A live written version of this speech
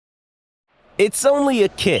It's only a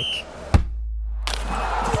kick,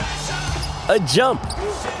 a jump,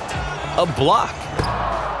 a block.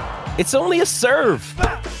 It's only a serve.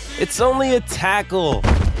 It's only a tackle,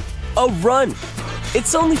 a run.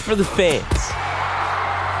 It's only for the fans.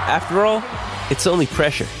 After all, it's only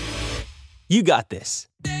pressure. You got this.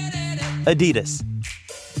 Adidas.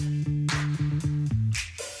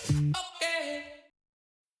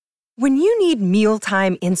 When you need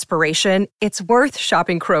mealtime inspiration, it's worth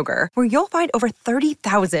shopping Kroger, where you'll find over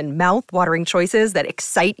 30,000 mouth-watering choices that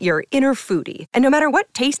excite your inner foodie. And no matter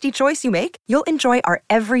what tasty choice you make, you'll enjoy our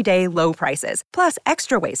everyday low prices, plus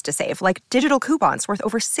extra ways to save, like digital coupons worth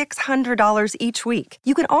over $600 each week.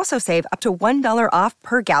 You can also save up to $1 off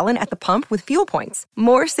per gallon at the pump with fuel points.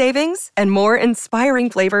 More savings and more inspiring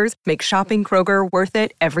flavors make shopping Kroger worth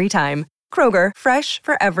it every time. Kroger, fresh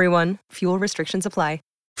for everyone. Fuel restrictions apply.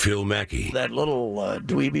 Phil Mackey. That little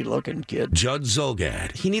dweeby-looking kid. Judd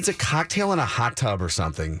Zulgad. He needs a cocktail in a hot tub or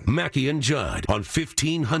something. Mackey and Judd on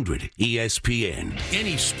 1500 ESPN.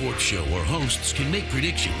 Any sports show or hosts can make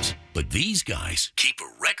predictions, but these guys keep a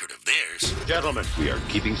record of theirs. Gentlemen, we are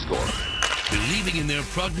keeping score. Believing in their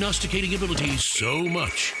prognosticating abilities so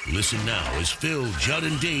much. Listen now as Phil, Judd,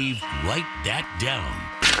 and Dave write that down.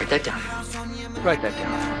 Write that down. Write that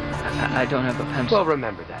down. I don't have a pencil. Well,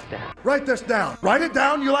 remember that down. Write this down. Write it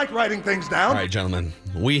down. You like writing things down. All right, gentlemen.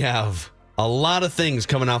 We have a lot of things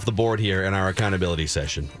coming off the board here in our accountability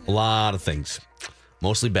session. A lot of things.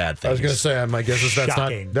 Mostly bad things. I was going to say, my guess is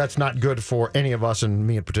that's not good for any of us, and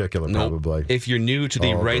me in particular, probably. If you're new to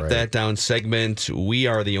the Write That Down segment, we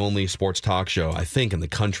are the only sports talk show, I think, in the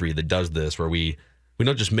country that does this, where we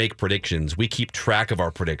don't just make predictions. We keep track of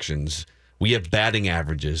our predictions. We have batting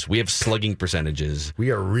averages. We have slugging percentages. We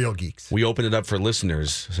are real geeks. We open it up for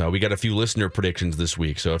listeners. So we got a few listener predictions this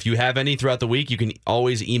week. So if you have any throughout the week, you can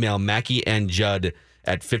always email Mackey and Judd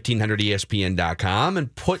at 1500ESPN.com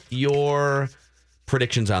and put your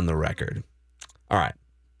predictions on the record. All right.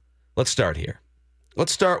 Let's start here.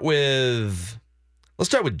 Let's start with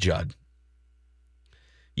Judd.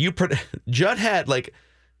 Judd had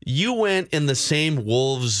you went in the same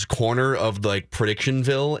Wolves corner of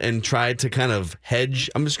Predictionville and tried to kind of hedge.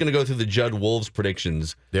 I'm just going to go through the Judd Wolves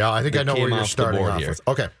predictions. Yeah, I think I know where you're starting off with.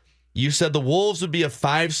 Okay. You said the Wolves would be a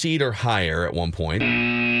 5 seed or higher at one point.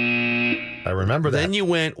 I remember that. Then you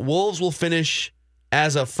went, Wolves will finish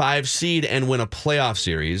as a 5 seed and win a playoff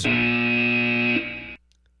series.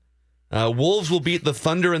 Wolves will beat the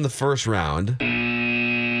Thunder in the first round.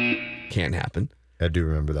 Can't happen. I do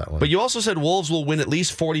remember that one. But you also said Wolves will win at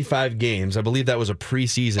least 45 games. I believe that was a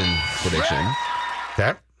preseason prediction.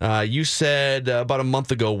 Okay. You said about a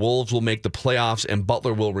month ago, Wolves will make the playoffs and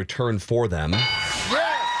Butler will return for them.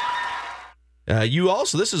 You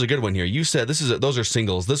also, this is a good one here. You said those are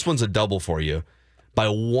singles. This one's a double for you. By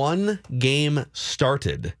one game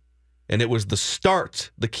started, and it was the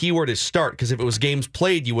start. The key word is start, because if it was games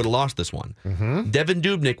played, you would have lost this one. Mm-hmm. Devin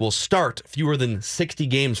Dubnyk will start fewer than 60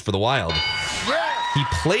 games for the Wild. He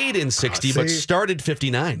played in 60, but started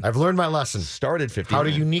 59. I've learned my lesson. Started 59. How to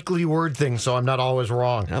uniquely word things so I'm not always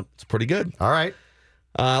wrong. Yep, it's pretty good. All right.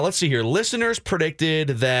 Let's see here. Listeners predicted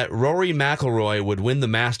that Rory McIlroy would win the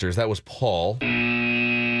Masters. That was Paul.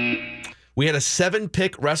 We had a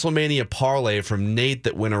 7-pick WrestleMania parlay from Nate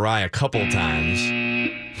that went awry a couple times.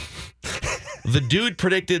 The dude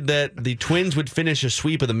predicted that the Twins would finish a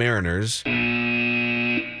sweep of the Mariners.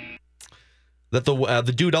 That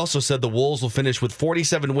the dude also said the Wolves will finish with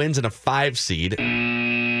 47 wins and a 5 seed.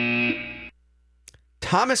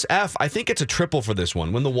 Thomas F., I think it's a triple for this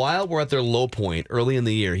one. When the Wild were at their low point early in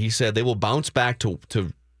the year, he said they will bounce back to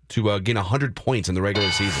gain 100 points in the regular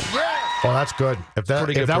season. Well, that's good. If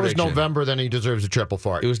that was November, then he deserves a triple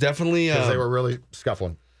for it. It was definitely... Because they were really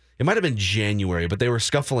scuffling. It might have been January, but they were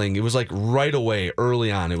scuffling. It was right away,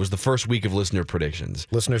 early on. It was the first week of listener predictions.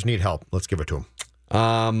 Listeners need help. Let's give it to them.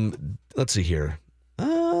 Let's see here.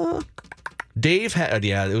 Dave had,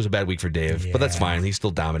 it was a bad week for Dave, but that's fine. He's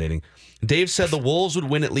still dominating. Dave said the Wolves would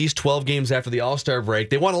win at least 12 games after the All-Star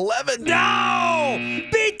break. They won 11. No!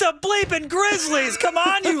 Beat the bleeping Grizzlies. Come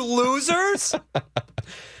on, you losers.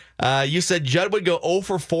 You said Judd would go 0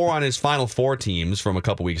 for 4 on his Final Four teams from a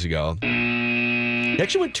couple weeks ago. He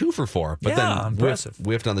actually went 2 for 4, but then impressive.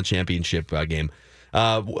 Whiffed on the championship game.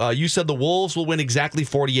 You said the Wolves will win exactly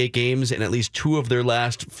 48 games, and at least 2 of their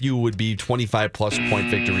last few would be 25-plus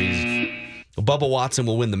point victories. Bubba Watson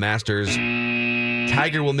will win the Masters.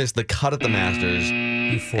 Tiger will miss the cut at the Masters.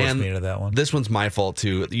 You forced me into that one. This one's my fault,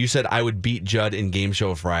 too. You said I would beat Judd in Game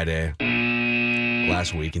Show Friday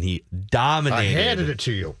last week, and he dominated. I handed it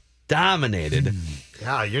to you. Dominated.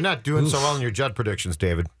 Yeah, you're not doing so well in your Judd predictions,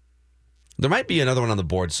 David. There might be another one on the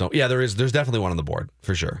board. So yeah, there is. There's definitely one on the board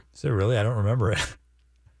for sure. Is there really? I don't remember it.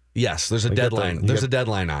 Yes, there's a deadline. There's a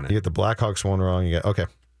deadline on it. You get the Blackhawks one wrong. You get okay.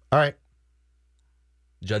 All right.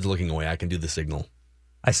 Judd's looking away. I can do the signal.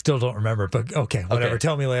 I still don't remember, but okay, whatever. Okay.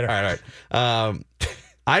 Tell me later. All right.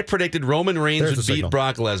 I predicted Roman Reigns would beat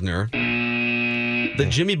Brock Lesnar. That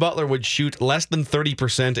Jimmy Butler would shoot less than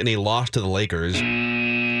 30% in a loss to the Lakers.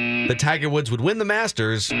 That Tiger Woods would win the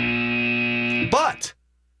Masters. But,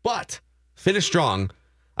 finish strong.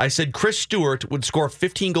 I said Chris Stewart would score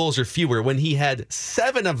 15 goals or fewer when he had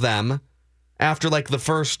 7 of them after like the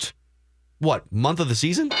first, month of the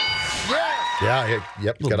season? Yeah,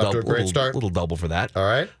 yep. Got off to a great start. Little double for that. All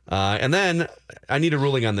right. And then I need a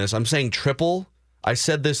ruling on this. I'm saying triple. I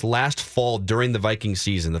said this last fall during the Vikings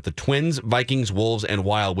season that the Twins, Vikings, Wolves, and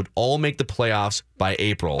Wild would all make the playoffs by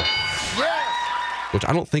April. Which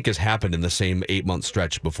I don't think has happened in the same 8-month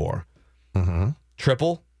stretch before. Mm-hmm.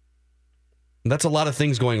 Triple. That's a lot of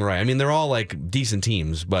things going right. I mean, they're all like decent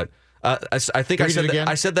teams, but I think I said that. Again?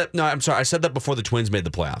 I said that. No, I'm sorry. I said that before the Twins made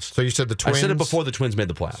the playoffs. So you said the Twins. I said it before the Twins made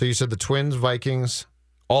the playoffs. So you said the Twins, Vikings.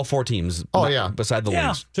 All 4 teams. Oh, yeah. Beside the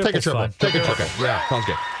Lynx. Take a triple. Take a triple. Okay. Yeah. Sounds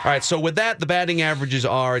good. All right. So with that, the batting averages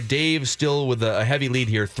are Dave still with a heavy lead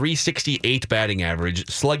here, 368 batting average,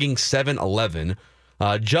 slugging 711.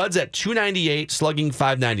 Judd's at 298, slugging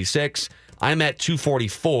 596. I'm at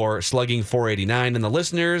 244, slugging 489. And the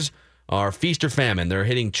listeners are feast or famine. They're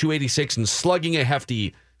hitting 286 and slugging a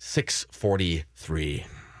hefty 643.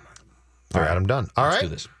 All right, I'm done. All right. Let's do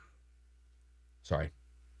this. Sorry.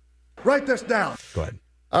 Write this down. Go ahead.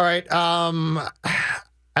 All right.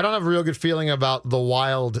 I don't have a real good feeling about the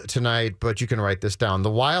Wild tonight, but you can write this down. The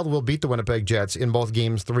Wild will beat the Winnipeg Jets in both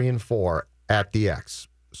games 3 and 4 at the X.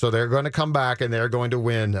 So they're going to come back and they're going to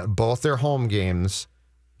win both their home games,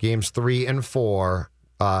 games 3 and 4.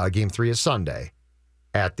 Game 3 is Sunday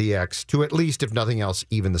at the X to at least, if nothing else,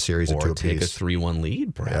 even the series at 2 apiece. Or take a 3-1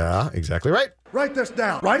 lead, perhaps. Yeah, exactly right. Write this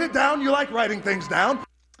down. Write it down. You like writing things down.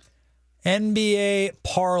 NBA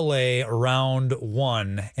parlay round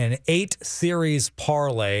 1, an 8-series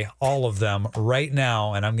parlay, all of them right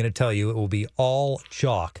now, and I'm going to tell you it will be all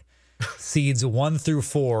chalk. Seeds 1 through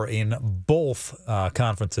 4 in both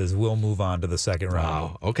conferences will move on to the second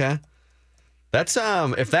round. Wow. Okay. That's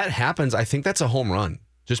if that happens, I think that's a home run.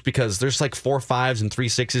 Just because there's like 4 5s and 3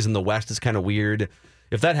 6s in the West is kind of weird.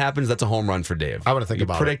 If that happens, that's a home run for Dave. I want to think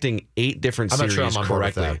about predicting 8 different series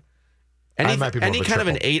correctly. Any kind of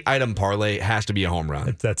an 8-item parlay has to be a home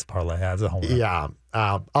run. That's parlay. That's a home run. Yeah,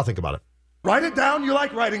 I'll think about it. Write it down. You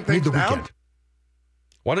like writing things down. Weekend.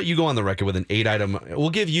 Why don't you go on the record with an 8-item?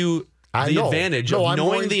 We'll give you the advantage of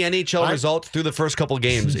knowing the NHL results through the first couple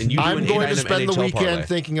games, and you do an 8-item NHL parlay. I'm going to spend the weekend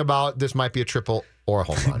thinking about this might be a triple or a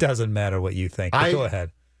home run. It doesn't matter what you think. But go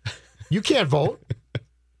ahead. You can't vote.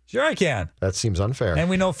 Sure I can. That seems unfair. And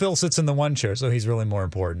we know Phil sits in the 1 chair, so he's really more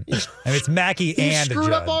important. I mean, it's Mackey and Judd. He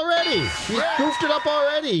screwed up already. He goofed it up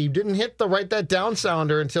already. He didn't hit the write that down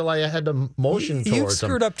sounder until I had to motion towards him. You've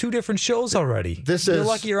screwed up 2 different shows already. You're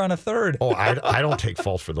lucky you're on a 3rd. Oh, I don't take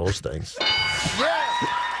fault for those things.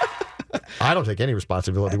 I don't take any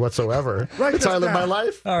responsibility whatsoever. That's how I live my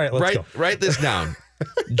life. All right, let's go. Write this down.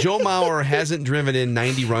 Joe Mauer hasn't driven in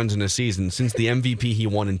 90 runs in a season since the MVP he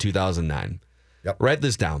won in 2009. Yep. Write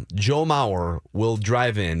this down. Joe Mauer will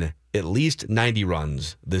drive in at least 90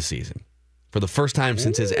 runs this season for the first time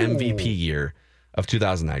since his MVP year of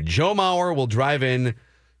 2009. Joe Mauer will drive in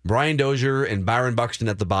Brian Dozier and Byron Buxton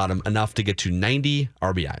at the bottom enough to get to 90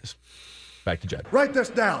 RBIs. Back to Judd. Write this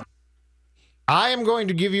down. I am going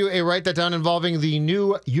to give you a write that down involving the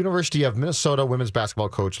new University of Minnesota women's basketball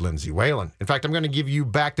coach, Lindsay Whalen. In fact, I'm going to give you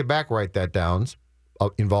back-to-back write that downs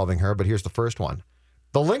involving her, but here's the first one.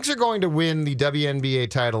 The Lynx are going to win the WNBA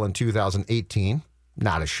title in 2018.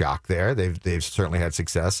 Not a shock there. They've certainly had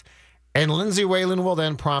success. And Lindsay Whalen will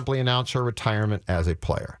then promptly announce her retirement as a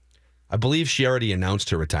player. I believe she already announced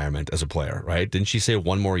her retirement as a player, right? Didn't she say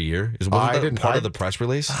 1 more year? Wasn't that part of the press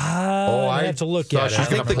release? I have to look at it. I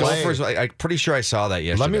think the Gophers. I'm pretty sure I saw that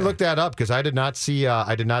yesterday. Let me look that up because I did not see.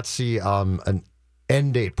 An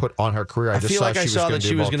end date put on her career. I feel like I saw that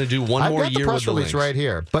she was going to do 1 more year with the Lynx. I've got the press release right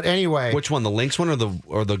here. But anyway, which one? The Lynx one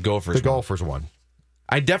or the Gophers? The Gophers one.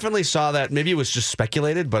 I definitely saw that. Maybe it was just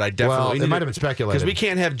speculated, but I definitely it might have been speculated because we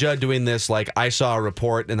can't have Judd doing this like I saw a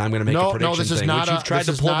report and I'm going to make a prediction. No, this is not. Which you've tried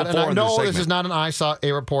to pull before. This is not an I saw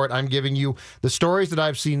a report. I'm giving you the stories that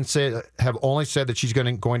I've seen have only said that she's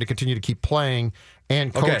going to continue to keep playing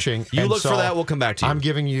and coaching. You look for that. We'll come back to you. I'm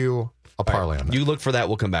giving you a parlay on that. You look for that.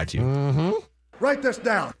 We'll come back to you. Mm-hmm. Write this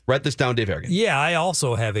down. Write this down, Dave Harrigan. Yeah, I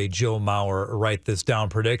also have a Joe Mauer write this down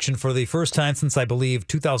prediction. For the first time since, I believe,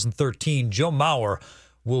 2013, Joe Mauer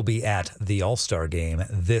will be at the All-Star game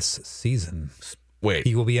this season. Wait.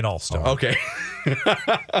 He will be an All-Star. Okay.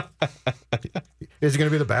 Is he going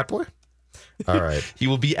to be the bat boy? All right. He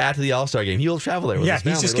will be at the All-Star game. He will travel there with his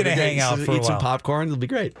family. He's just going to hang out for a eat some while. popcorn. It'll be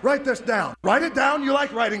great. Write this down. Write it down. You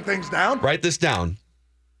like writing things down. Write this down.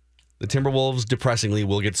 The Timberwolves, depressingly,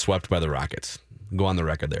 will get swept by the Rockets. Go on the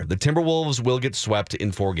record there. The Timberwolves will get swept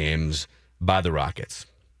in 4 games by the Rockets.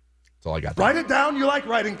 That's all I got there. Write it down. You like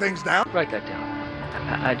writing things down. Write that down.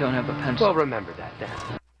 I don't have a pencil. Well, remember that,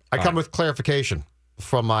 Dan. I come with clarification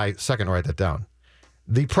from my second write that down.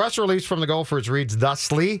 The press release from the Gophers reads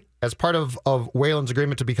thusly: as part of Whalen's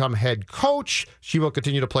agreement to become head coach, she will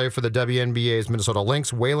continue to play for the WNBA's Minnesota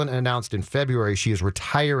Lynx. Whalen announced in February she is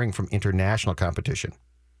retiring from international competition.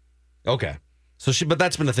 Okay. But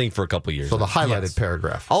that's been a thing for a couple of years. So the highlighted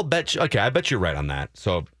paragraph. I bet you're right on that.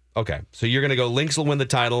 So, okay. So you're going to go Lynx will win the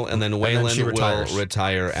title, and then Whalen will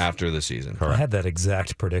retire after the season. I had that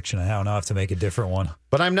exact prediction. I now have to make a different one.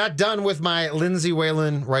 But I'm not done with my Lindsay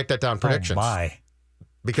Whalen write that down predictions. Oh, my.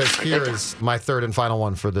 Because here is my third and final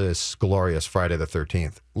one for this glorious Friday the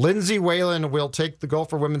 13th. Lindsay Whalen will take the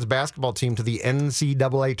Gopher women's basketball team to the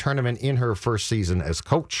NCAA tournament in her first season as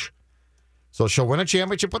coach. So she'll win a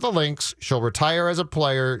championship with the Lynx. She'll retire as a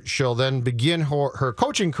player. She'll then begin her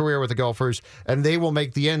coaching career with the Gophers, and they will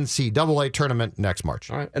make the NCAA tournament next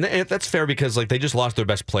March. All right. And that's fair because they just lost their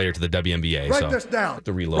best player to the WNBA. Write this down.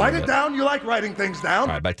 To reload Write it down. You like writing things down. All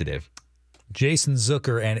right, back to Dave. Jason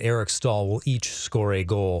Zucker and Eric Stahl will each score a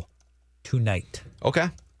goal tonight. Okay.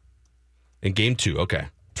 In game 2, okay.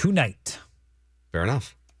 Tonight. Fair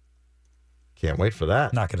enough. Can't wait for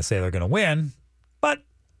that. Not going to say they're going to win, but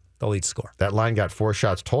they'll each score. That line got 4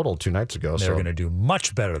 shots total 2 nights ago. They're going to do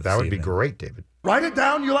much better this That would be evening. great, David. Write it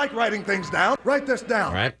down. You like writing things down. Write this down.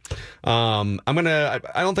 All right.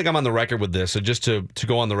 I don't think I'm on the record with this. So just to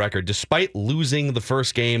go on the record, despite losing the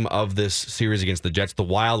first game of this series against the Jets, the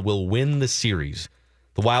Wild will win the series.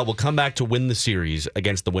 The Wild will come back to win the series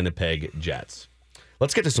against the Winnipeg Jets.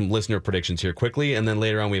 Let's get to some listener predictions here quickly, and then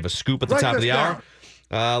later on we have a scoop at the top of the hour.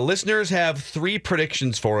 Listeners have 3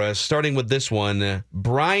 predictions for us, starting with this one.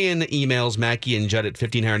 Brian emails Mackie and Judd at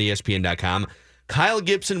 1500ESPN.com. Kyle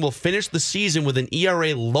Gibson will finish the season with an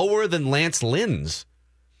ERA lower than Lance Lynn's.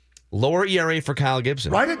 Lower ERA for Kyle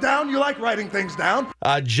Gibson. Write it down. You like writing things down.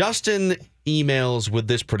 Justin emails with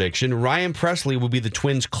this prediction. Ryan Presley will be the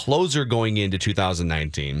Twins' closer going into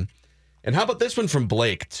 2019. And how about this one from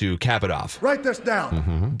Blake to cap it off? Write this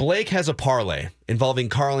down. Blake has a parlay involving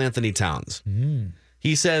Karl Anthony Towns.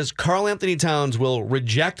 He says Karl Anthony Towns will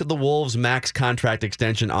reject the Wolves' max contract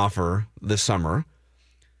extension offer this summer.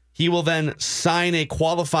 He will then sign a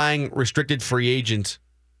qualifying restricted free agent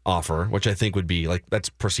offer, which I think would be that's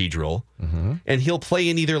procedural. And he'll play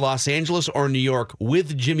in either Los Angeles or New York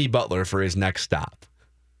with Jimmy Butler for his next stop.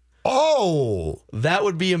 Oh, that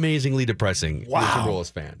would be amazingly depressing. Wow. As a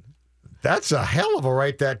Timberwolves fan. That's a hell of a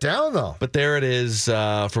write that down, though. But there it is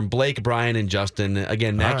from Blake, Brian, and Justin.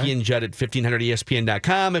 Again, Mackie and Judd at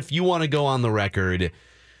 1500ESPN.com. If you want to go on the record,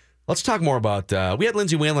 let's talk more about... we had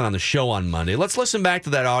Lindsay Whalen on the show on Monday. Let's listen back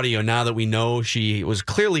to that audio now that we know she was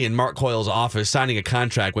clearly in Mark Coyle's office signing a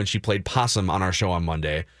contract when she played Possum on our show on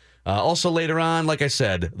Monday. Also later on, like I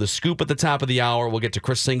said, the scoop at the top of the hour. We'll get to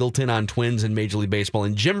Chris Singleton on Twins and Major League Baseball,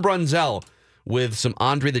 and Jim Brunzell with some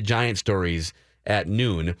Andre the Giant stories at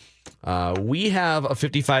noon. We have a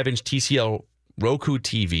 55-inch TCL Roku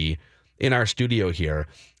TV in our studio here.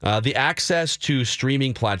 The access to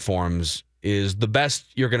streaming platforms is the best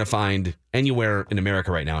you're going to find anywhere in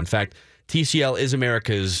America right now. In fact, TCL is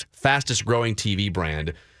America's fastest growing TV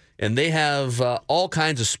brand, and they have all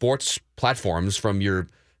kinds of sports platforms from your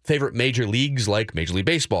favorite major leagues like Major League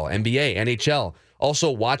Baseball, NBA, NHL. Also,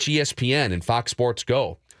 watch ESPN and Fox Sports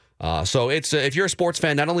Go. So it's if you're a sports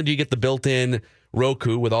fan, not only do you get the built-in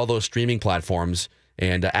Roku with all those streaming platforms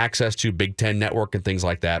and access to Big Ten Network and things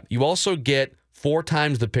like that, you also get 4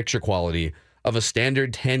 times the picture quality of a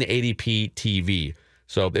standard 1080p TV.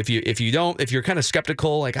 So if you're kind of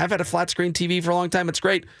skeptical, like I've had a flat screen TV for a long time, it's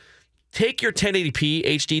great. Take your 1080p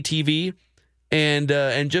HD TV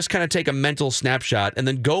and just kind of take a mental snapshot and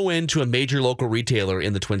then go into a major local retailer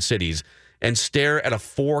in the Twin Cities and stare at a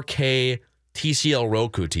 4K TCL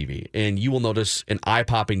Roku TV, and you will notice an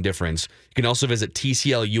eye-popping difference. You can also visit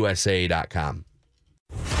TCLUSA.com.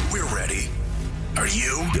 We're ready. Are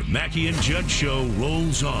you? The Mackie and Judd Show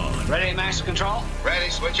rolls on. Ready, master control?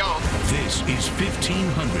 Ready, switch on. This is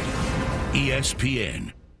 1500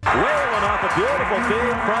 ESPN. Whalen off a beautiful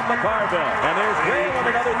feed from McCarville. And there's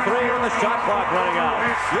Whalen, another 3 on the shot clock running out.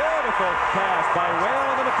 Beautiful pass by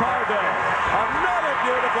Whalen to McCarville. Another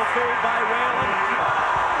beautiful feed by Whalen.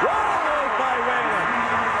 What a move by Whalen.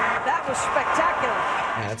 was spectacular.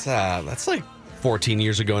 Yeah, that's like 14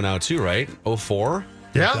 years ago now too, right? 04?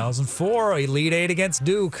 Yeah. 2004, Elite Eight against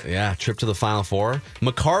Duke. Yeah, trip to the Final Four.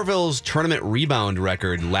 McCarville's tournament rebound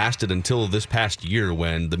record lasted until this past year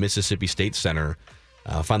when the Mississippi State Center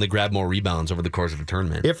finally grabbed more rebounds over the course of the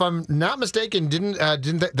tournament. If I'm not mistaken, didn't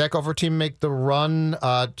that Gopher team make the run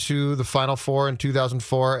to the Final Four in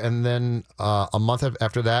 2004, and then a month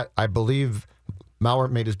after that, I believe Maurer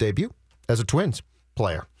made his debut as a Twins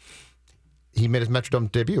player. He made his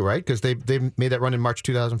Metrodome debut, right? Because they made that run in March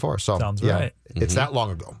 2004. So Sounds yeah, right. It's that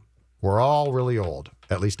long ago. We're all really old.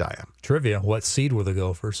 At least I am. Trivia: what seed were the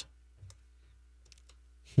Gophers?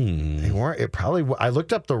 They weren't. It probably. I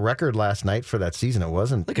looked up the record last night for that season. It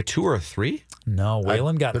wasn't like a 2 or a 3. No,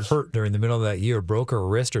 Whalen got hurt during the middle of that year, broke her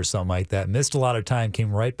wrist or something like that. Missed a lot of time.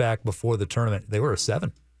 Came right back before the tournament. They were a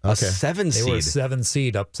 7. A 7 seed. They were a 7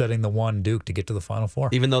 seed, upsetting the 1 Duke to get to the Final Four.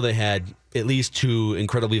 Even though they had at least 2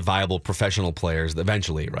 incredibly viable professional players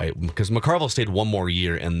eventually, right? Because McCarville stayed 1 more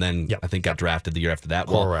year and then I think got drafted the year after that.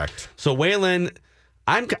 Correct. So Whalen,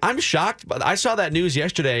 I'm shocked, but I saw that news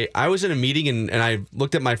yesterday. I was in a meeting and I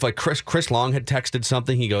looked at my Chris Long had texted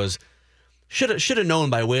something. He goes, should have known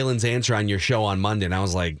by Whalen's answer on your show on Monday. And I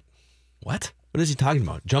was like, what? What is he talking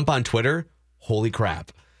about? Jump on Twitter. Holy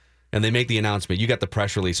crap. And they make the announcement. You got the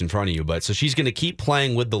press release in front of you, but so she's going to keep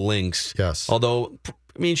playing with the Lynx. Yes. Although,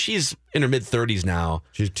 I mean, she's in her mid-30s now.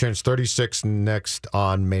 She turns 36 next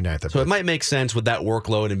on May 9th. So it might make sense with that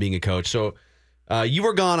workload and being a coach. So you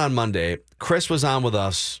were gone on Monday. Chris was on with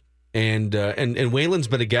us, and Whalen's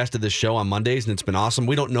been a guest of this show on Mondays, and it's been awesome.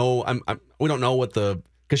 We don't know. We don't know what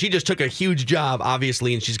because she just took a huge job,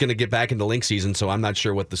 obviously, and she's going to get back into Lynx season. So I'm not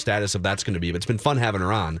sure what the status of that's going to be. But it's been fun having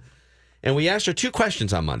her on. And we asked her 2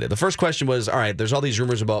 questions on Monday. The first question was, all right, there's all these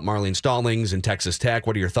rumors about Marlene Stallings and Texas Tech.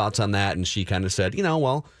 What are your thoughts on that? And she kind of said,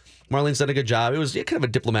 well, Marlene's done a good job. It was kind of a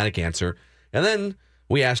diplomatic answer. And then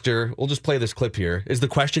we asked her, we'll just play this clip here. Is the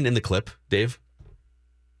question in the clip, Dave?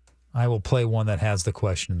 I will play one that has the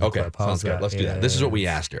question in the clip. Sounds good. Let's do that. This is what we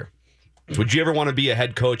asked her. Would you ever want to be a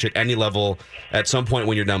head coach at any level at some point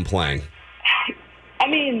when you're done playing? I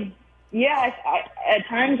mean, yeah, at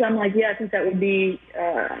times I'm like, yeah, I think that would be,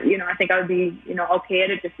 I think I would be, okay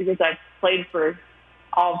at it just because I've played for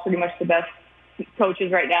all pretty much the best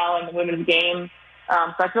coaches right now in the women's game. So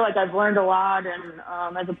I feel like I've learned a lot,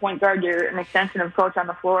 and as a point guard, you're an extension of coach on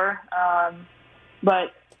the floor.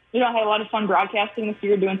 But, I had a lot of fun broadcasting this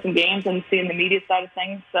year, doing some games and seeing the media side of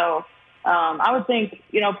things. So I would think,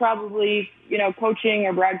 probably, coaching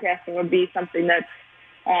or broadcasting would be something that's,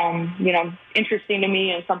 interesting to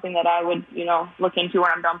me and something that I would, look into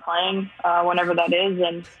when I'm done playing, whenever that is.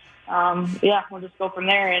 And, we'll just go from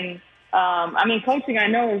there. And, coaching I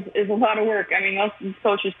know is a lot of work. I mean, most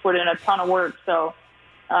coaches put in a ton of work. So,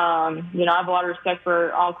 I have a lot of respect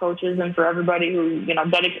for all coaches and for everybody who,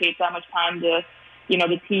 dedicates that much time to,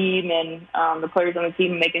 the team and, the players on the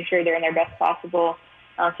team, making sure they're in their best possible,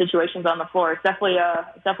 situations on the floor. It's definitely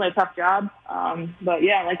a tough job. But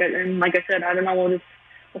yeah, like I said, I don't know.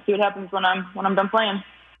 We'll see what happens when I'm done playing.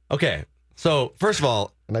 Okay. So first of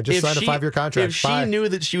all, and I just signed a 5-year contract. If she knew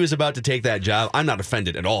that she was about to take that job, I'm not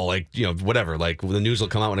offended at all. Like, whatever. Like, the news will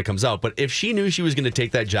come out when it comes out. But if she knew she was going to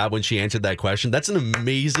take that job when she answered that question, that's an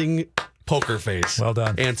amazing poker face. Well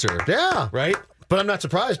done. Answer. Yeah. Right? But I'm not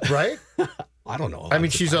surprised, right? I don't know. I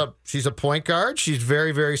mean, she's a point guard. She's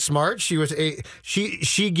very, very smart.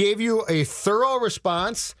 She gave you a thorough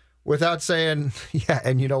response without saying, yeah,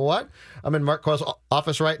 and you know what? I'm in Mark Coyle's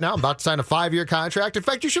office right now. I'm about to sign a 5-year contract. In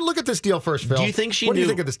fact, you should look at this deal first, Phil. Do you think What do you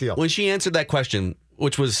think of this deal? When she answered that question,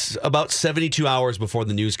 which was about 72 hours before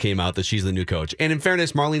the news came out that she's the new coach. And in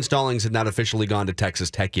fairness, Marlene Stallings had not officially gone to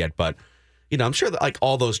Texas Tech yet, but I'm sure that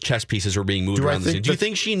all those chess pieces were being moved around the scene. Do you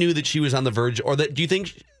think she knew that she was on the verge, or do you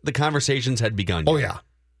think the conversations had begun yet? Oh, yeah.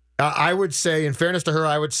 I would say, in fairness to her,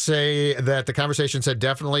 I would say that the conversations had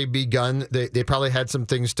definitely begun. They probably had some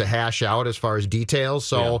things to hash out as far as details.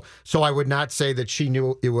 So I would not say that she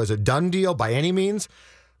knew it was a done deal by any means.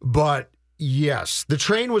 But yes, the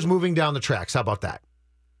train was moving down the tracks. How about that?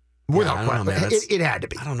 Without question. It had to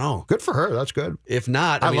be. I don't know. Good for her. That's good. If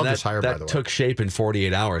not, I love this hire, by the way. That took shape in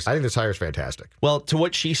 48 hours. I think this hire is fantastic. Well, to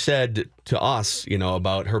what she said to us,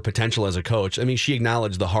 about her potential as a coach, I mean, she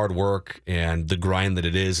acknowledged the hard work and the grind that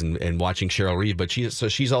it is and watching Cheryl Reeve, but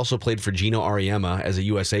she's also played for Gino Auriemma as a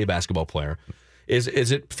USA basketball player. Is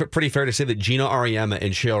it pretty fair to say that Gino Auriemma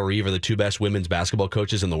and Cheryl Reeve are the 2 best women's basketball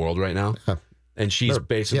coaches in the world right now? And she's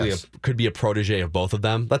basically could be a protege of both of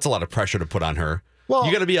them? That's a lot of pressure to put on her. Well,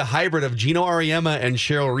 you got to be a hybrid of Gino Auriemma and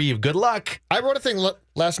Cheryl Reeve. Good luck. I wrote a thing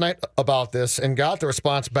last night about this and got the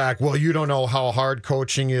response back, well, you don't know how hard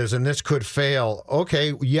coaching is and this could fail.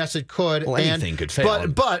 Okay, yes, it could. Well, anything could fail.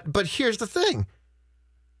 But here's the thing.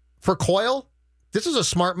 For Coyle, this is a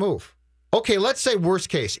smart move. Okay, let's say worst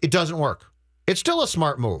case, it doesn't work. It's still a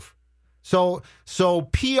smart move. So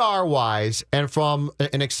PR-wise and from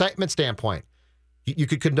an excitement standpoint, you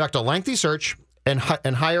could conduct a lengthy search and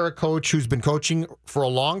hire a coach who's been coaching for a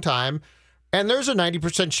long time, and there's a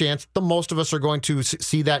 90% chance the most of us are going to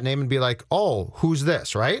see that name and be like, oh, who's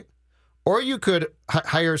this, right? Or you could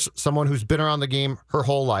hire someone who's been around the game her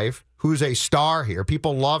whole life, who's a star here.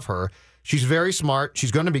 People love her. She's very smart.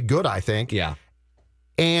 She's going to be good, I think. Yeah.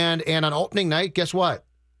 And on opening night, guess what?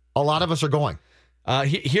 A lot of us are going.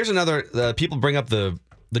 Here's another. People bring up the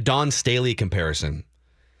Dawn Staley comparison.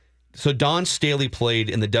 So Dawn Staley played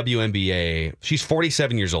in the WNBA. She's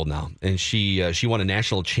 47 years old now, and she won a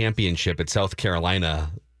national championship at South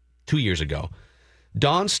Carolina 2 years ago.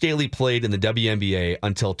 Dawn Staley played in the WNBA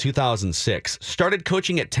until 2006. Started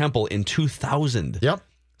coaching at Temple in 2000. Yep.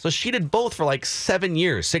 So she did both for like 7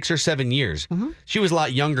 years, 6 or 7 years. Mm-hmm. She was a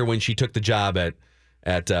lot younger when she took the job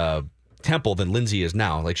at Temple than Lindsay is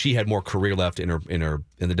now. Like she had more career left in the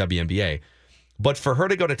WNBA. But for her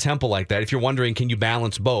to go to Temple like that, if you're wondering, can you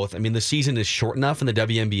balance both? I mean, the season is short enough in the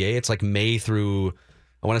WNBA. It's like May through,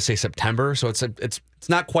 I want to say September. So it's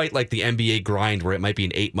not quite like the NBA grind where it might be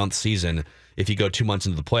an 8-month season if you go 2 months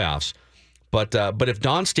into the playoffs. But if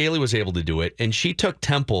Dawn Staley was able to do it, and she took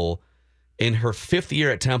Temple in her 5th year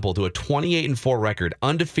at Temple to a 28-4 record,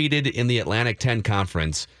 undefeated in the Atlantic 10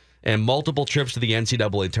 Conference, and multiple trips to the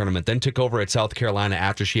NCAA tournament, then took over at South Carolina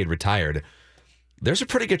after she had retired, there's a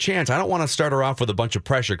pretty good chance. I don't want to start her off with a bunch of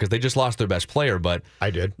pressure because they just lost their best player, but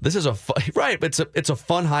I did. This is right. It's a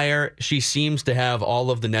fun hire. She seems to have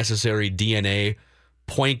all of the necessary DNA,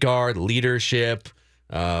 point guard, leadership.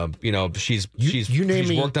 She's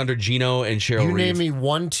worked under Gino and Cheryl. You name me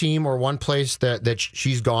one team or one place that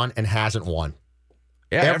she's gone and hasn't won.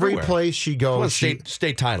 Yeah, every everywhere. place she goes,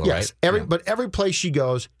 state title, yes, right? But every place she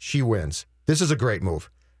goes, she wins. This is a great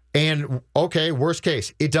move. And okay, worst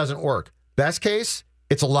case, it doesn't work. Best case,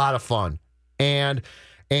 it's a lot of fun. And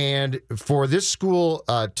for this school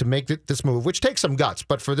to make this move, which takes some guts,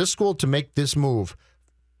 but for this school to make this move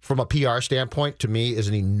from a PR standpoint, to me, is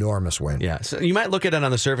an enormous win. Yeah, so you might look at it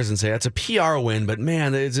on the surface and say it's a PR win, but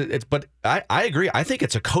man, but I agree. I think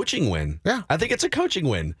it's a coaching win. Yeah, I think it's a coaching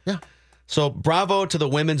win. Yeah. So bravo to the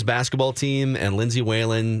women's basketball team and Lindsay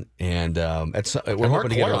Whalen, and we're hoping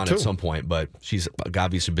to get her on at some point, but she's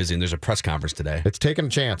obviously busy, and there's a press conference today. It's taking a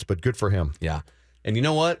chance, but good for him. Yeah, and you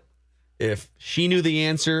know what? If she knew the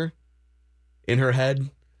answer in her head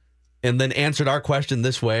and then answered our question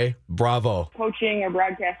this way, bravo. Coaching or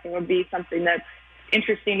broadcasting would be something that's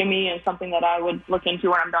interesting to me and something that I would look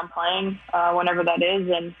into when I'm done playing, whenever that is.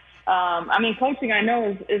 And coaching I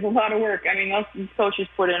know is a lot of work. I mean, those coaches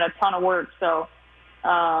put in a ton of work. So,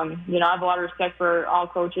 I have a lot of respect for all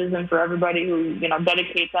coaches and for everybody who,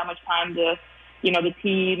 dedicates that much time to, the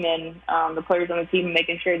team and the players on the team and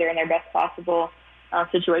making sure they're in their best possible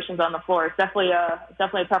situations on the floor. It's definitely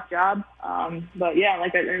a tough job. But yeah,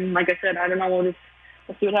 like I said, I don't know. We'll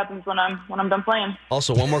see what happens when I'm done playing.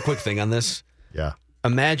 Also, one more quick thing on this. Yeah.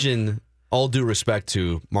 Imagine, all due respect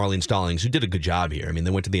to Marlene Stallings, who did a good job here. I mean,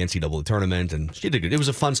 they went to the NCAA tournament, and she did good. It was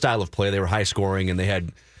a fun style of play. They were high scoring, and they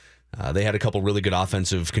had a couple really good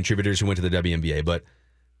offensive contributors who went to the WNBA. But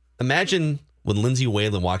imagine when Lindsay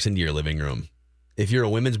Whalen walks into your living room. If you're a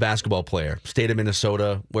women's basketball player, state of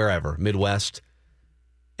Minnesota, wherever, Midwest,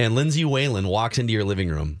 and Lindsay Whalen walks into your living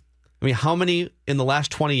room. I mean, how many, in the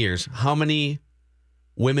last 20 years, how many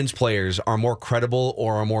women's players are more credible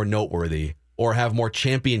or are more noteworthy or have more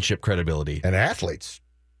championship credibility? And athletes.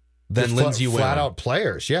 Than Lindsay Whalen. Flat out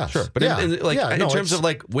players, yes. Sure. But in terms of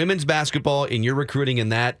like women's basketball and you're recruiting in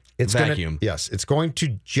that vacuum. It's going to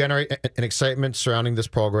generate an excitement surrounding this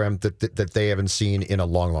program that they haven't seen in a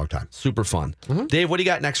long, long time. Super fun. Mm-hmm. Dave, what do you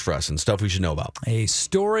got next for us and stuff we should know about? A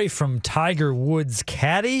story from Tiger Woods'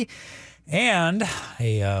 caddy. And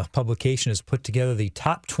a publication has put together the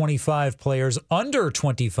top 25 players under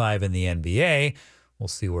 25 in the NBA. We'll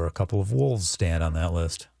see where a couple of Wolves stand on that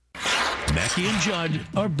list. Mackey and Judd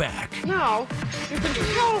are back. Now, you can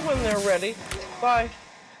tell when they're ready by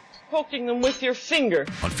poking them with your finger.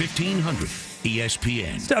 On 1500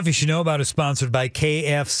 ESPN. Stuff you should know about is sponsored by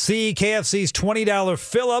KFC. KFC's $20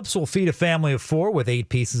 fill-ups will feed a family of 4 with 8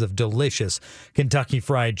 pieces of delicious Kentucky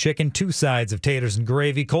Fried Chicken, 2 sides of taters and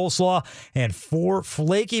gravy, coleslaw, and 4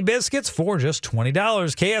 flaky biscuits for just $20.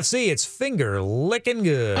 KFC, it's finger-licking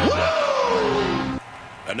good.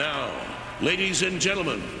 And now, ladies and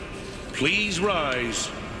gentlemen, please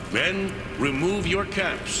rise Men, remove your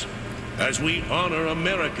caps as we honor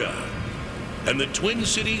America and the Twin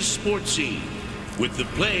Cities sports scene with the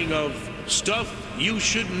playing of Stuff You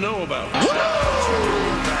Should Know About.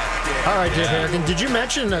 All right, Dave Harrigan, did you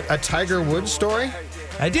mention a Tiger Woods story?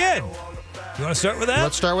 I did. You want to start with that?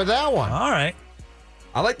 Let's start with that one. All right.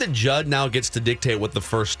 I like that Judd now gets to dictate what the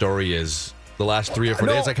first story is the last 3 or 4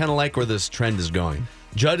 days. I kind of like where this trend is going.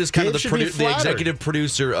 Judd is kind of the executive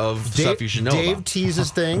producer of Stuff You Should Know About. Dave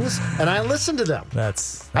teases things, and I listen to them.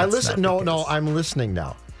 I listen. No, I'm listening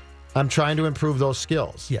now. I'm trying to improve those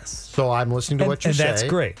skills. Yes. So I'm listening to what you say. And that's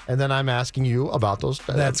great. And then I'm asking you about those.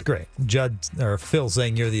 That's great. Judd or Phil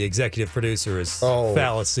saying you're the executive producer is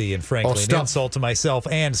fallacy and frankly an insult to myself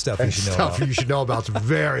and Stuff You Should Know About. Stuff You Should Know About is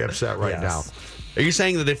very upset right now. Are you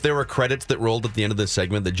saying that if there were credits that rolled at the end of this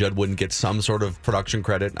segment, that Judd wouldn't get some sort of production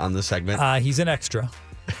credit on this segment? He's an extra.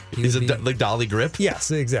 Is it like Dolly Grip?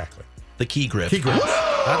 Yes, exactly. The key grip. Key grip.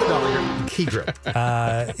 Not the Dolly Grip, the key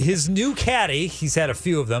grip. His new caddy, he's had a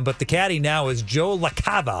few of them, but the caddy now is Joe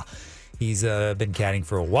LaCava. He's been caddying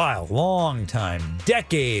for a while, long time,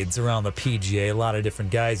 decades around the PGA. A lot of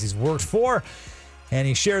different guys he's worked for. And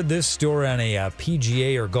he shared this story on a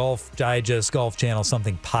PGA or Golf Digest, Golf Channel,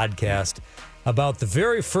 something podcast about the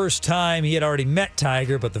very first time he had already met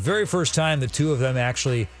Tiger, but the very first time the two of them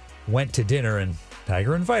actually went to dinner, and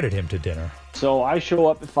Tiger invited him to dinner. So I show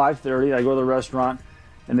up at 5:30. I go to the restaurant,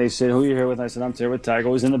 and they said, "Who are you here with?" I said, "I'm here with Tiger."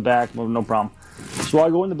 He's in the back. Well, no problem. So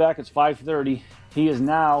I go in the back. It's 5:30. He is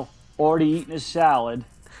now already eaten his salad,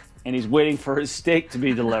 and he's waiting for his steak to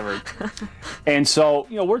be delivered. And so,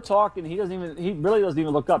 we're talking. He really doesn't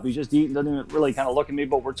even look up. He's just eating, doesn't even really kind of look at me,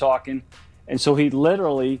 but we're talking. And so he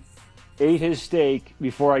literally ate his steak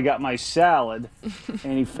before I got my salad,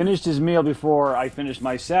 and he finished his meal before I finished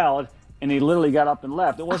my salad, and he literally got up and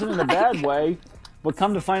left. It wasn't in a bad way, but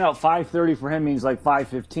come to find out 5:30 for him means like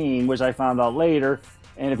 5:15, which I found out later.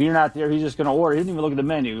 And if you're not there, he's just going to order. He didn't even look at the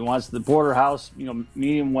menu. He wants the porterhouse,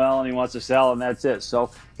 medium well, and he wants a salad, and that's it.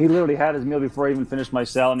 So he literally had his meal before I even finished my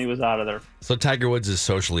salad, and he was out of there. So Tiger Woods is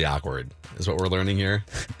socially awkward, is what we're learning here.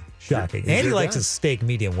 Shocking. And he likes his steak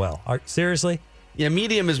medium well. Seriously? Yeah,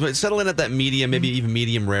 medium is settle in at that medium, maybe even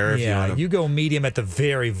medium rare. If you go medium at the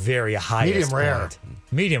very, very highest. Medium rare. Point.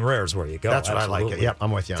 Medium rare is where you go. That's what I like it. Yep,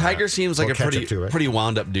 I'm with you. Tiger seems like a pretty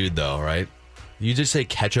wound up dude, though, right? You just say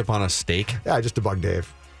ketchup on a steak? Yeah, just to bug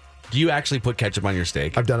Dave. Do you actually put ketchup on your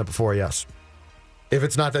steak? I've done it before, yes. If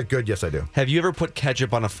it's not that good, yes, I do. Have you ever put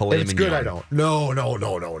ketchup on a filet mignon? It's good, I don't. No.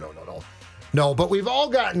 No, but we've all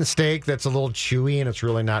gotten steak that's a little chewy and it's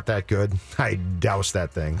really not that good. I douse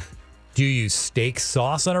that thing. Do you use steak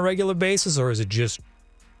sauce on a regular basis, or is it just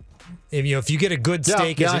if you get a good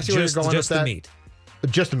steak, is it just the meat?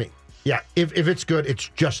 Just the meat. Yeah, if it's good, it's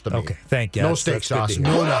just the meat. Okay, thank you. No steak sauce,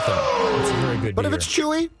 no nothing. It's very good. But if it's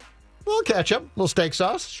chewy, a little ketchup, a little steak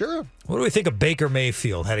sauce, sure. What do we think of Baker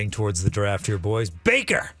Mayfield heading towards the draft here, boys?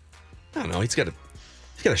 Baker. I don't know. He's got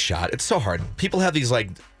a shot. It's so hard. People have these like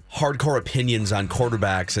hardcore opinions on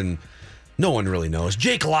quarterbacks, and no one really knows.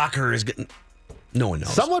 Jake Locker is getting. No one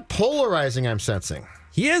knows. Somewhat polarizing, I'm sensing.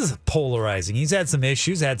 He is polarizing. He's had some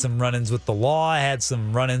issues, had some run-ins with the law, had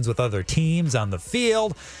some run-ins with other teams on the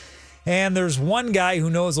field. And there's one guy who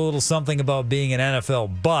knows a little something about being an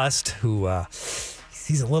NFL bust who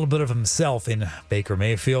sees a little bit of himself in Baker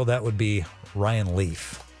Mayfield. That would be Ryan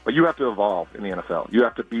Leaf. But you have to evolve in the NFL. You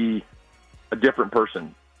have to be a different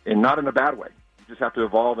person, and not in a bad way. You just have to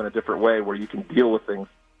evolve in a different way where you can deal with things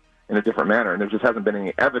in a different manner. And there just hasn't been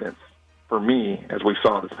any evidence for me, as we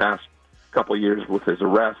saw this past couple of years with his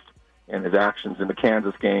arrest and his actions in the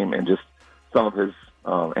Kansas game and just some of his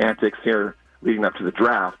antics here leading up to the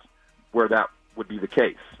draft, where that would be the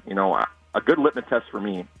case. A good litmus test for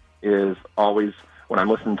me is always when I'm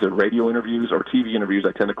listening to radio interviews or TV interviews,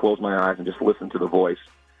 I tend to close my eyes and just listen to the voice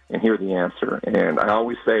and hear the answer. And I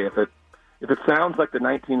always say if it sounds like the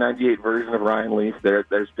 1998 version of Ryan Leaf,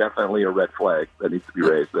 there's definitely a red flag that needs to be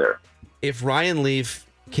raised there. If Ryan Leaf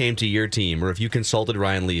came to your team, or if you consulted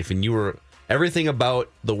Ryan Leaf and you were everything about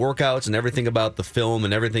the workouts and everything about the film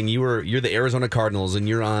and everything, you're the Arizona Cardinals and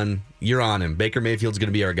you're on him. Baker Mayfield's going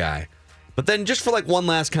to be our guy. But then just for like one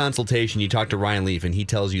last consultation, you talk to Ryan Leaf and he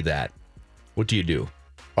tells you that. What do you do?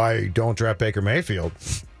 I don't draft Baker Mayfield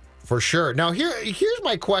for sure. Now here's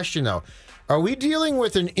my question though. Are we dealing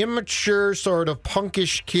with an immature sort of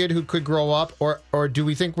punkish kid who could grow up, or do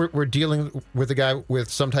we think we're dealing with a guy with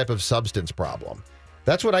some type of substance problem?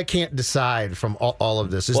 That's what I can't decide from all of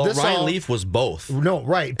this. Ryan Leaf was both. No,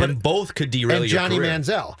 right. And both could derail your Johnny career.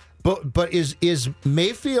 Manziel. But is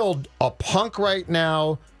Mayfield a punk right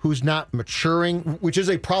now who's not maturing, which is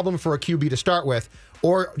a problem for a QB to start with,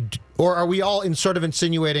 or are we all sort of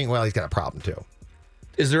insinuating, well, he's got a problem too?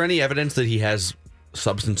 Is there any evidence that he has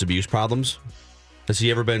substance abuse problems? Has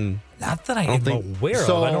he ever been? Not that I am aware of.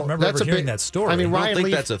 I don't remember ever hearing that story. I mean, I don't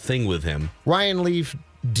think that's a thing with him. Ryan Leaf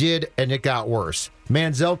did, and it got worse.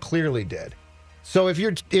 Manziel clearly did. So if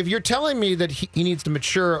you're telling me that he needs to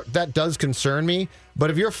mature, that does concern me. But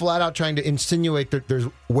if you're flat out trying to insinuate that there's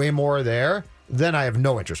way more there, then I have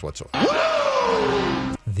no interest whatsoever.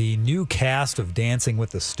 The new cast of Dancing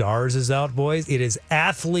with the Stars is out, boys. It is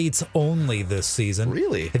athletes only this season.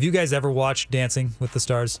 Really? Have you guys ever watched Dancing with the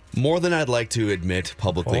Stars? More than I'd like to admit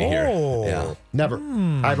publicly here. Yeah. Never.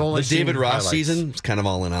 I've only seen David Ross highlights. season. It's kind of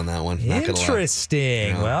all in on that one. Not gonna lie.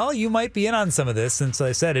 Interesting. Yeah. Well, you might be in on some of this since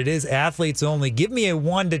I said it is athletes only. Give me a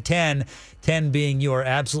 1 to 10, 10 being you are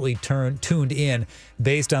absolutely tuned in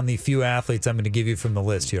based on the few athletes I'm going to give you from the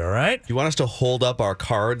list here, all right? You want us to hold up our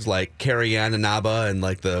cards like Carrie Ann and Naba and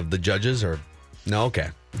like the judges, or no? Okay.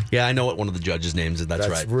 Yeah, I know what one of the judges' names is. That's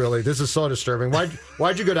right. Really, this is so disturbing.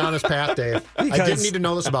 Why'd you go down this path, Dave? I didn't need to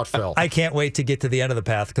know this about Phil. I can't wait to get to the end of the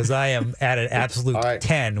path because I am at an absolute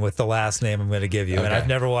 10 with the last name I'm going to give you. Okay. And I've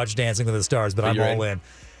never watched Dancing with the Stars, but I'm all in.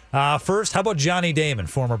 First, how about Johnny Damon,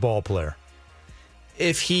 former ball player?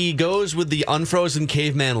 If he goes with the unfrozen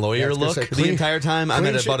caveman lawyer look the entire time, I'm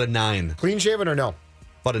at about a 9. Clean shaven or no?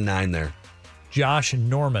 About a 9 there. Josh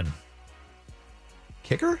Norman.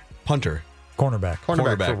 Kicker? Punter. Cornerback.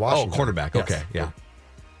 Cornerback for Washington. Oh, cornerback. Yes. Okay,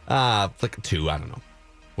 yeah. Like a 2, I don't know.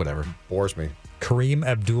 Whatever. Bores me. Kareem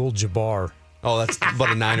Abdul-Jabbar. Oh, that's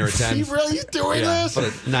about a 9 or a 10. He really is doing this?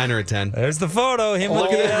 About a 9 or a 10. There's the photo. Him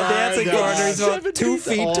looking at that dancing corner. He's about 2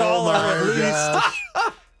 feet taller at least.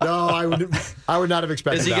 No, I would not have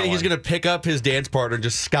expected that He's going to pick up his dance partner and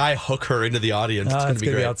just sky hook her into the audience. It's going to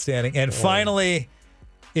be great. Outstanding. And finally,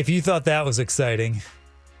 if you thought that was exciting,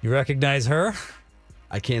 you recognize her?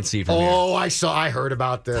 I can't see from here. Oh, I heard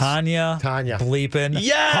about this. Tanya Bleepin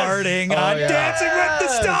Harding on Dancing with the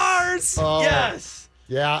Stars. Oh, yes.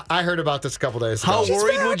 Yeah, I heard about this a couple days ago. How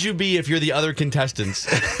worried would you be if you're the other contestants?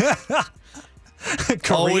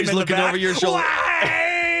 Always looking over your shoulder.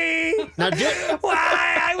 Now, why?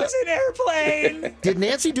 I was in airplane. Did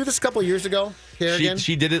Nancy do this a couple years ago?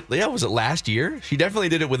 She did it. Yeah, was it last year? She definitely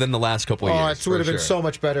did it within the last couple of years. Oh, it would have been so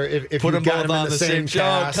much better if Put you them got both them on in the same show.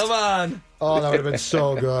 cast. Come on. Oh, that would have been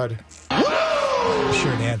so good. I'm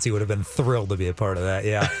sure Nancy would have been thrilled to be a part of that.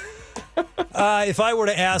 Yeah. If I were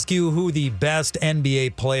to ask you who the best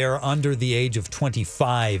NBA player under the age of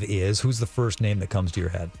 25 is, who's the first name that comes to your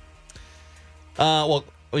head? Well,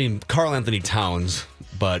 I mean, Karl Anthony Towns,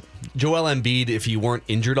 but Joel Embiid, if he weren't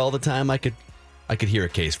injured all the time, I could hear a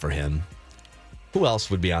case for him. Who else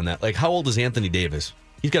would be on that? Like, how old is Anthony Davis?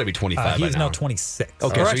 He's got to be 25 He's by now. now 26. Okay,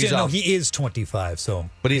 or so actually, he's no, off. he is 25. So,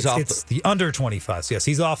 But he's off It's the under 25. So yes,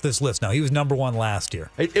 he's off this list now. He was number 1 last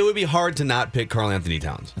year. It would be hard to not pick Karl Anthony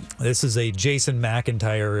Towns. This is a Jason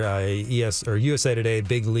McIntyre USA Today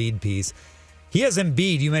big lead piece. He has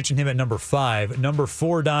Embiid. You mentioned him at number 5. Number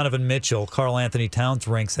 4, Donovan Mitchell. Karl Anthony Towns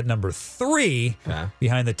ranks at number 3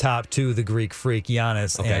 behind the top 2, the Greek freak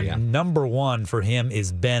Giannis. Number 1 for him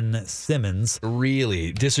is Ben Simmons.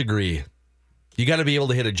 Really? Disagree. You got to be able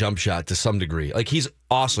to hit a jump shot to some degree. Like, he's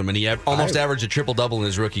awesome, and he almost averaged a triple-double in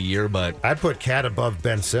his rookie year, but I'd put Cat above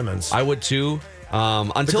Ben Simmons. I would too.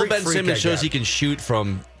 Until Ben freak, Simmons shows he can shoot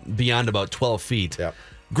from beyond about 12 feet. Yep.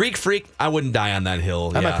 Greek freak, I wouldn't die on that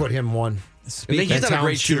hill. I might put him 1. He's not a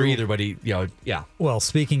great shooter either, but yeah. Well,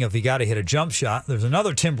 speaking of you got to hit a jump shot, there's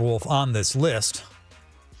another Timberwolf on this list.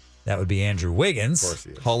 That would be Andrew Wiggins. Of course he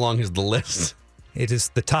is. How long is the list? It is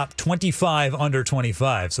the top 25 under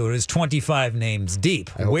 25, so it is 25 names deep.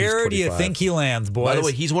 Where do you think he lands, boys? By the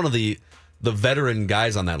way, he's one of the veteran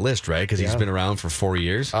guys on that list, right? Because he's been around for 4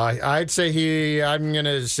 years. I'd say I'm going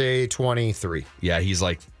to say 23. Yeah, he's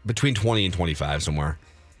like between 20 and 25 somewhere.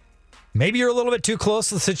 Maybe you're a little bit too close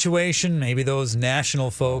to the situation. Maybe those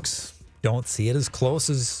national folks don't see it as close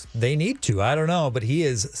as they need to. I don't know, but he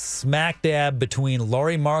is smack dab between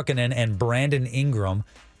Lauri Markkanen and Brandon Ingram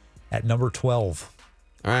at number 12.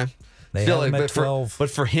 All right. They have him at 12. But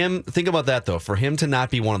for him, think about that, though. For him to not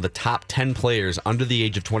be one of the top 10 players under the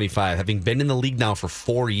age of 25, having been in the league now for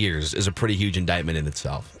 4 years, is a pretty huge indictment in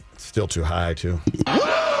itself. Still too high, too.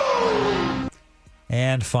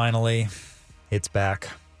 And finally, it's back.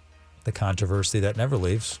 The controversy that never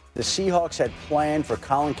leaves. The Seahawks had planned for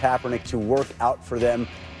Colin Kaepernick to work out for them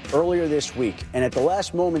earlier this week. And at the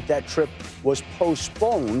last moment, that trip was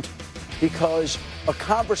postponed because a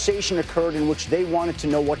conversation occurred in which they wanted to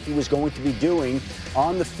know what he was going to be doing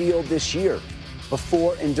on the field this year.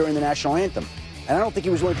 before and during the national anthem. And I don't think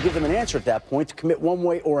he was willing to give them an answer at that point to commit one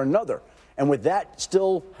way or another. And with that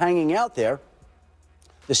still hanging out there,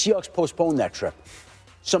 the Seahawks postponed that trip.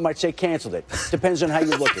 Some might say canceled it. Depends on how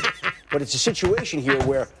you look at it. But it's a situation here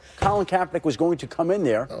where Colin Kaepernick was going to come in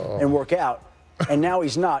there and work out, and now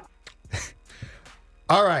he's not.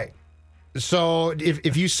 All right. So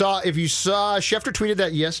if you saw Schefter tweeted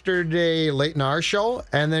that yesterday late in our show,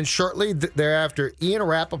 and then shortly thereafter, Ian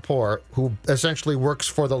Rappaport, who essentially works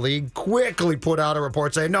for the league, quickly put out a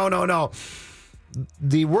report saying, no,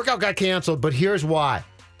 the workout got canceled, but here's why.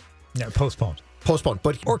 Yeah, postponed,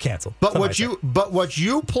 or canceled. But what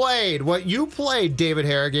you played, David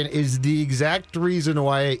Harrigan, is the exact reason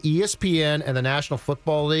why ESPN and the National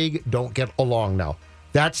Football League don't get along now.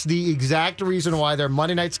 That's the exact reason why their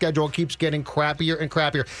Monday night schedule keeps getting crappier and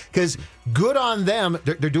crappier. Because good on them,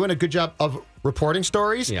 they're doing a good job of reporting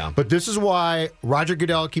stories. Yeah. But this is why Roger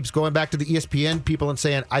Goodell keeps going back to the ESPN people and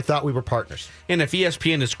saying, I thought we were partners. And if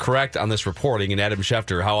ESPN is correct on this reporting, and Adam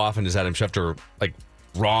Schefter, how often is Adam Schefter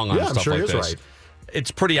wrong on stuff like this? Right. It's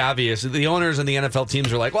pretty obvious. The owners and the NFL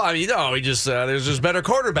teams are like, well, I mean, no, we just there's just better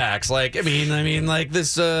quarterbacks. Like Blaine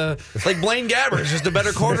Gabbert is just a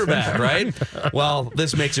better quarterback, right? Well,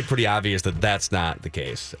 this makes it pretty obvious that that's not the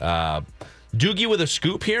case. Doogie with a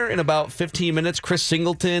scoop here in about 15 minutes. Chris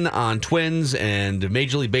Singleton on Twins and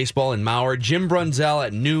Major League Baseball in Mauer. Jim Brunzell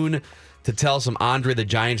at noon to tell some Andre the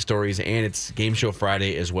Giant stories, and it's Game Show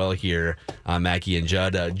Friday as well here on Mackey and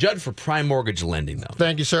Judd. Judd for Prime Mortgage Lending, though.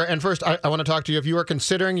 Thank you, sir. And first, I want to talk to you. If you are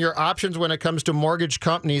considering your options when it comes to mortgage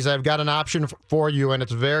companies, I've got an option for you, and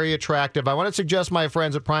it's very attractive. I want to suggest my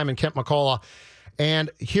friends at Prime and Kent McCullough,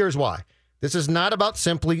 and here's why. This is not about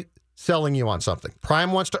simply selling you on something.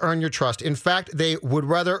 Prime wants to earn your trust. In fact, they would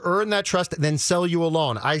rather earn that trust than sell you a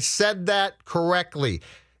loan. I said that correctly.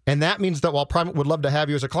 And that means that while Prime would love to have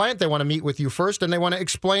you as a client, they want to meet with you first and they want to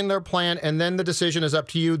explain their plan, and then the decision is up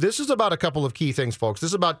to you. This is about a couple of key things, folks. This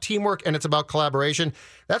is about teamwork and it's about collaboration.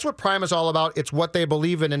 That's what Prime is all about. It's what they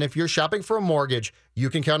believe in. And if you're shopping for a mortgage, you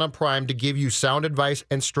can count on Prime to give you sound advice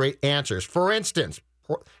and straight answers. For instance,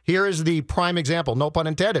 here is the Prime example, no pun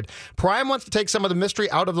intended. Prime wants to take some of the mystery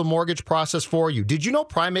out of the mortgage process for you. Did you know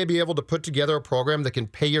Prime may be able to put together a program that can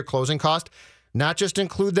pay your closing cost? Not just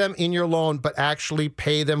include them in your loan, but actually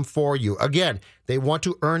pay them for you. Again, they want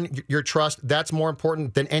to earn your trust. That's more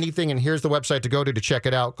important than anything. And here's the website to go to check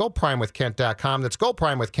it out. GoPrimeWithKent.com. That's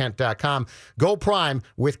GoPrimeWithKent.com. Go Prime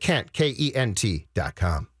with Kent,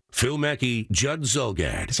 Kent.com. Phil Mackey, Judd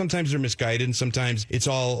Zulgad. Sometimes they're misguided. Sometimes it's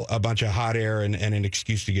all a bunch of hot air and an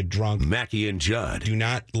excuse to get drunk. Mackey and Judd do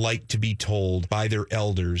not like to be told by their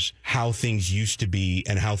elders how things used to be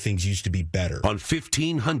and how things used to be better. On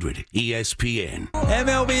 1500 ESPN.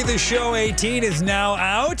 MLB The Show 18 is now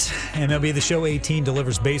out. MLB The Show 18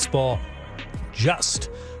 delivers baseball just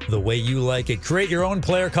the way you like it. Create your own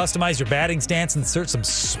player, customize your batting stance, insert some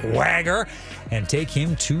swagger, and take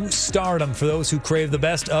him to stardom. For those who crave the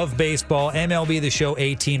best of baseball, MLB The Show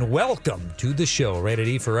 18. Welcome to the show. Rated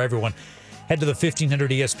E for everyone. Head to the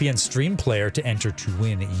 1500 ESPN stream player to enter to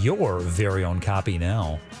win your very own copy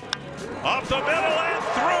now. Up the middle and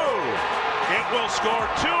through. It will score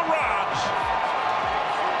 2 runs.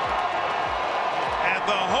 And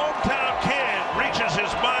the hometown kid reaches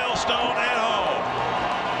his milestone at home.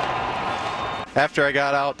 After I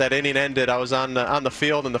got out, that inning ended, I was on the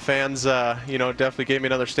field, and the fans, definitely gave me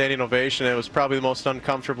another standing ovation. It was probably the most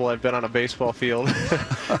uncomfortable I've been on a baseball field,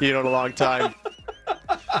 in a long time.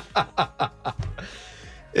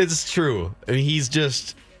 It's true. I mean,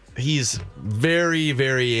 he's very,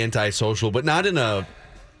 very antisocial, but not in the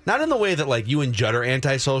way that like you and Judd are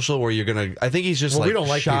antisocial, where you're gonna. I think he's just we don't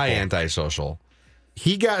like shy people. Antisocial.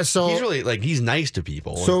 He's really he's nice to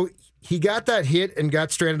people. So he got that hit and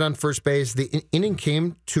got stranded on first base. The inning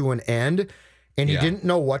came to an end, and he didn't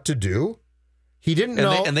know what to do. He didn't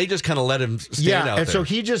know, and they just kind of let him stand out and there. so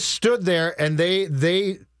he just stood there, and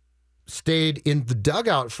they stayed in the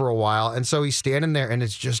dugout for a while, and so he's standing there, and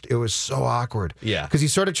it was so awkward. Yeah, because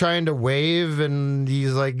he's sort of trying to wave, and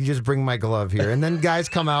he's like, "Just bring my glove here." And then guys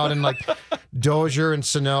come out, and like Dozier and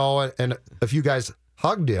Sano and a few guys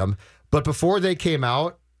hugged him, but before they came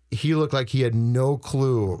out, he looked like he had no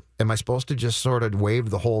clue. Am I supposed to just sort of wave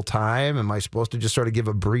the whole time? Am I supposed to just sort of give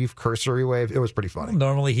a brief cursory wave? It was pretty funny. Well,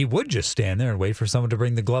 normally he would just stand there and wait for someone to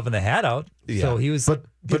bring the glove and the hat out. Yeah. So he was, but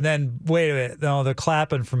then, wait a minute. No, they're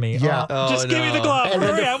clapping for me. Yeah. Just give me the glove.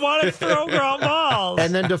 Hurry, I want to throw ground balls.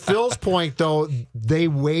 And then to Phil's point, though, they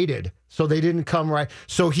waited. So they didn't come right.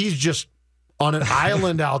 So he's just on an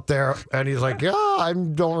island out there, and he's like, I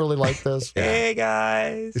don't really like this. Hey,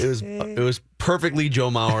 guys. It was perfectly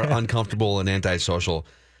Joe Mauer, uncomfortable and antisocial.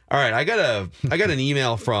 All right, I got an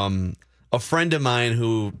email from a friend of mine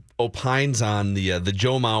who opines on the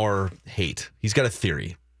Joe Mauer hate. He's got a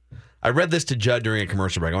theory. I read this to Judd during a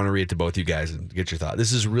commercial break. I want to read it to both you guys and get your thought.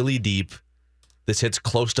 This is really deep. This hits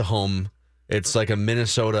close to home. It's like a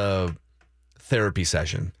Minnesota therapy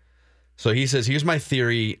session. So he says, here's my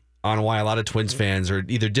theory on why a lot of Twins fans are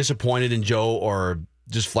either disappointed in Joe or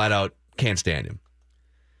just flat out can't stand him.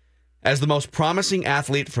 As the most promising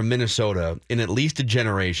athlete from Minnesota in at least a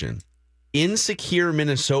generation, insecure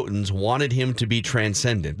Minnesotans wanted him to be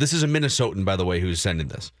transcendent. This is a Minnesotan, by the way, who's sending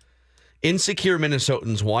this. Insecure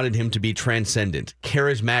Minnesotans wanted him to be transcendent,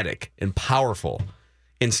 charismatic, and powerful.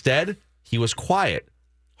 Instead, he was quiet,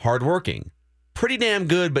 hardworking, pretty damn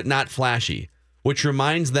good, but not flashy, which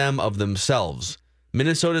reminds them of themselves.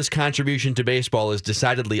 Minnesota's contribution to baseball is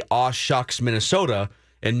decidedly aw shucks Minnesota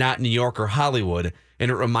and not New York or Hollywood,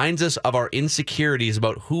 and it reminds us of our insecurities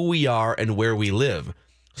about who we are and where we live.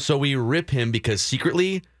 So we rip him because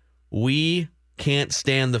secretly we can't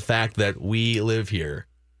stand the fact that we live here.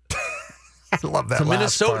 I love that. It's a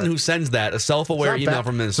Minnesotan who sends that, a self-aware email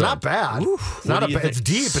from Minnesota. It's not bad. It's not a, it's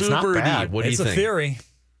deep. It's not Super bad. deep. What do you think? It's a theory.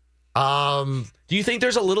 Do you think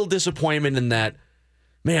there's a little disappointment in that?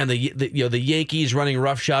 Man, the Yankees running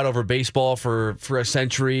roughshod over baseball for a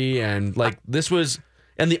century, and like this was,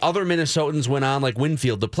 and the other Minnesotans went on like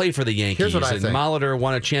Winfield to play for the Yankees, Here's what I and think. Molitor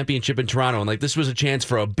won a championship in Toronto, and like this was a chance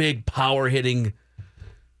for a big power hitting.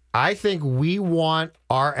 I think we want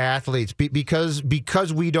our athletes because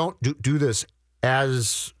we don't do this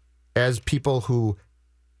as people who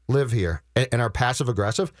live here and are passive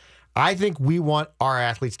aggressive. I think we want our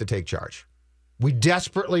athletes to take charge. We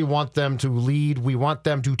desperately want them to lead. We want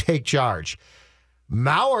them to take charge.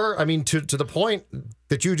 Mauer, I mean, to the point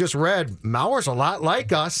that you just read, Mauer's a lot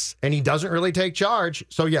like us, and he doesn't really take charge.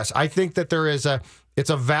 So, yes, I think that it's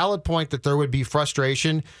a valid point that there would be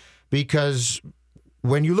frustration because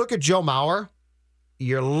when you look at Joe Mauer,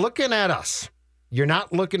 you're looking at us. You're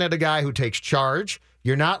not looking at a guy who takes charge.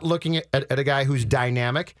 You're not looking at a guy who's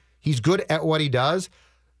dynamic. He's good at what he does,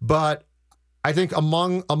 but I think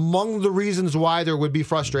among the reasons why there would be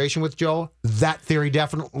frustration with Joe, that theory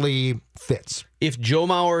definitely fits. If Joe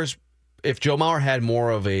Mauer had more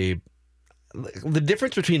of the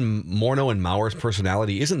difference between Morneau and Mauer's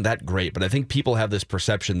personality isn't that great, but I think people have this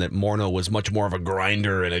perception that Morneau was much more of a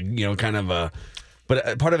grinder and kind of a.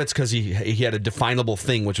 But part of it's because he had a definable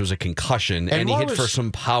thing, which was a concussion, and he hit for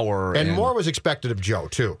some power. And more was expected of Joe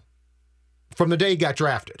too, from the day he got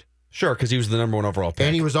drafted. Sure, because he was the number one overall pick.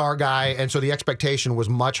 And he was our guy, and so the expectation was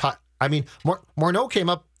much high. I mean, Morneau came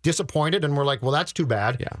up disappointed, and we're like, well, that's too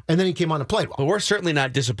bad. Yeah. And then he came on and played well. But we're certainly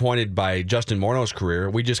not disappointed by Justin Morneau's career.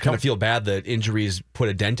 We just kind of feel bad that injuries put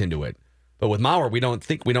a dent into it. But with Mauer, we don't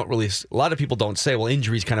really, a lot of people don't say, well,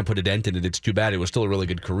 injuries kind of put a dent in it. It's too bad. It was still a really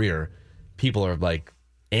good career. People are like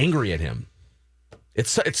angry at him. It's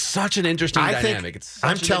such an interesting dynamic.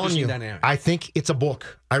 I'm telling you, I think it's a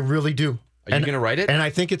book. I really do. Are you going to write it? And I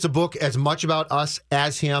think it's a book as much about us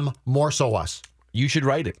as him, more so us. You should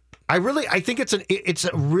write it. I think it's a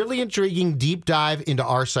really intriguing deep dive into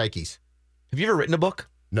our psyches. Have you ever written a book?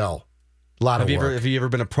 No. A lot of work. Have you ever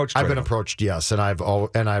been approached? I've been approached, yes, and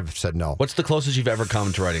I've said no. What's the closest you've ever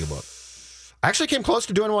come to writing a book? I actually came close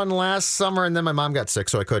to doing one last summer, and then my mom got sick,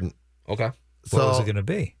 so I couldn't. Okay. So what was it going to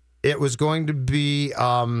be? It was going to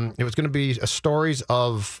be stories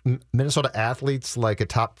of Minnesota athletes, like a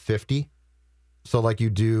top 50. So like you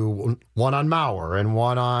do one on Mauer and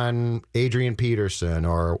one on Adrian Peterson,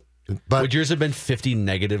 but would yours have been 50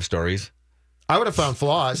 negative stories? I would have found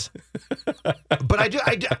flaws, but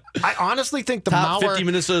I honestly think the top Mauer 50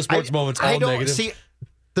 Minnesota sports moments all negative. See,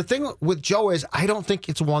 the thing with Joe is I don't think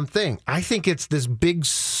it's one thing. I think it's this big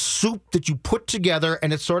soup that you put together,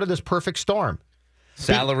 and it's sort of this perfect storm.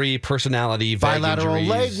 Salary, personality, bilateral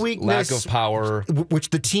injuries, leg weakness, lack of power, which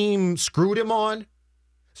the team screwed him on.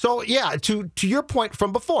 So, yeah, to your point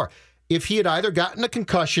from before, if he had either gotten a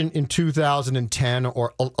concussion in 2010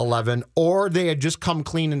 or 11, or they had just come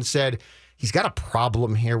clean and said, he's got a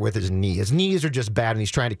problem here with his knee. His knees are just bad and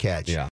he's trying to catch. Yeah.